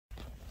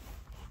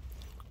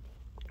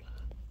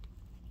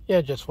Yeah,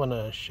 I just want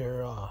to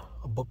share a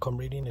book I'm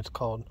reading. It's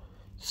called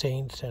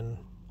Saints and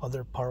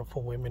Other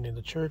Powerful Women in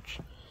the Church.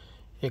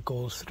 It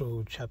goes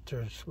through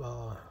chapters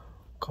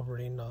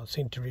covering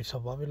St. Teresa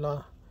of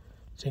Avila,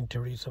 St.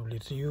 Teresa of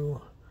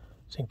Lisieux,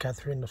 St.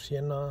 Catherine of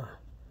Siena,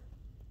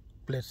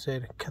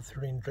 Blessed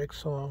Catherine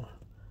Drexel,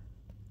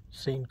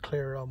 St.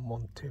 Clara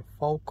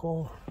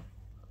Montefalco,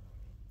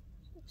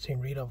 St.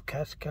 Rita of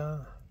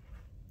Casca,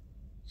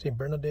 St.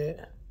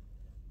 Bernadette,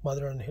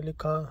 Mother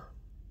Angelica,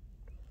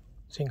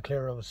 St.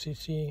 Clare of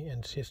Assisi,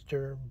 and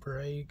Sister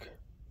Brague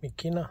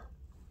Mikina.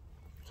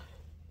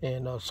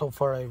 And so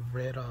far I've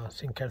read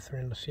St.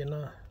 Catherine of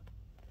Siena.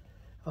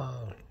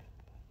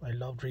 I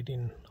loved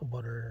reading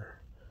about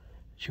her.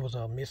 She was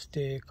a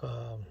mystic,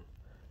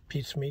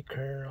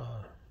 peacemaker,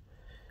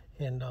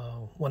 and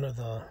one of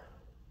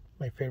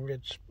my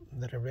favorites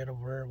that I read of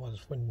her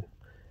was when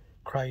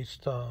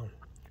Christ,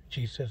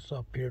 Jesus,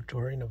 appeared to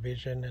her in a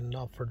vision and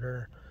offered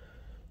her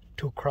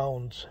 2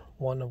 crowns,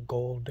 one of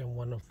gold and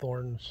one of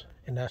thorns,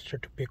 and asked her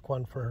to pick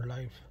one for her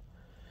life.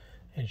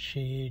 And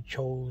she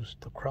chose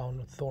the crown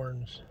of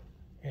thorns,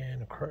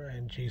 and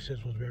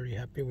Jesus was very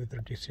happy with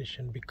her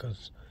decision,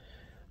 because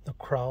the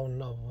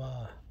crown of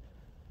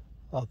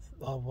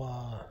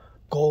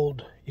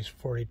gold is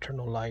for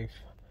eternal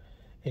life,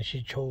 and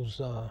she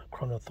chose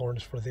crown of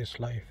thorns for this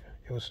life.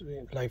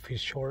 Life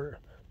is short,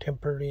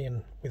 temporary,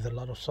 and with a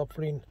lot of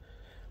suffering,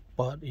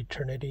 but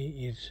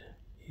eternity is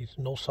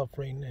no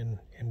suffering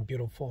and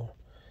beautiful.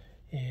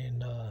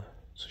 And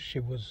so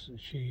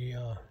she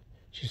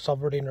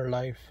suffered in her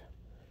life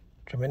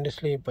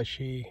tremendously, but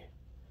she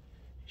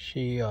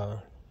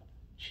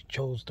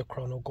chose the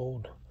crown of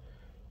gold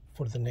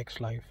for the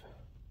next life.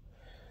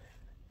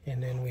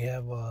 And then we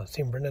have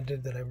Saint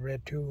Bernadette that I've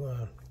read too,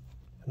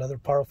 another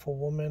powerful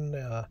woman.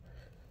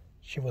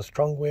 She was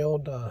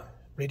strong-willed,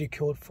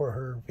 ridiculed for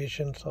her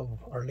visions of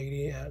Our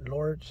Lady at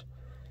Lourdes,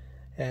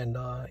 and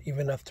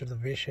even after the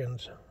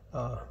visions,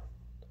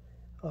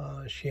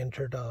 she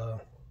entered a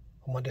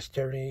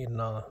monastery in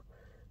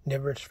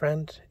Nevers,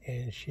 France,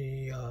 and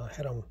she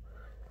had a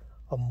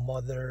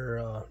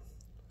mother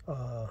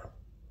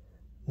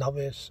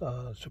novice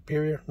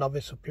superior,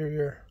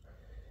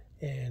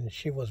 and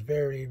she was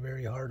very,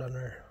 very hard on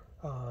her,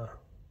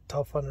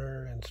 tough on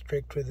her, and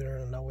strict with her,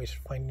 and always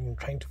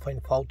trying to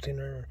find faults in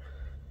her.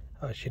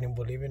 She didn't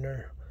believe in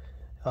her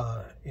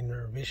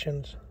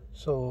visions,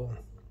 so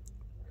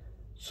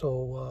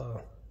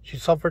she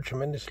suffered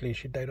tremendously.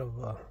 She died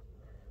of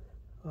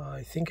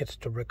I think it's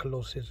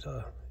tuberculosis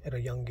at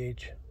a young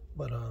age,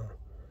 but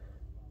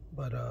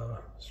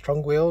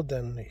strong-willed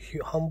and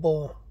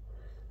humble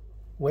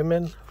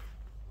women,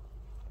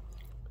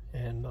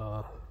 and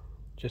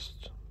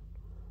just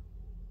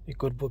a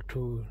good book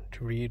to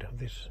read of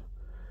this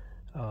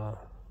on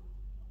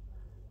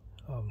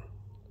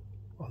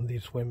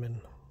these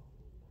women.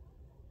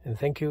 And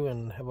thank you,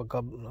 and have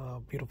a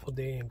beautiful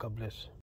day, and God bless.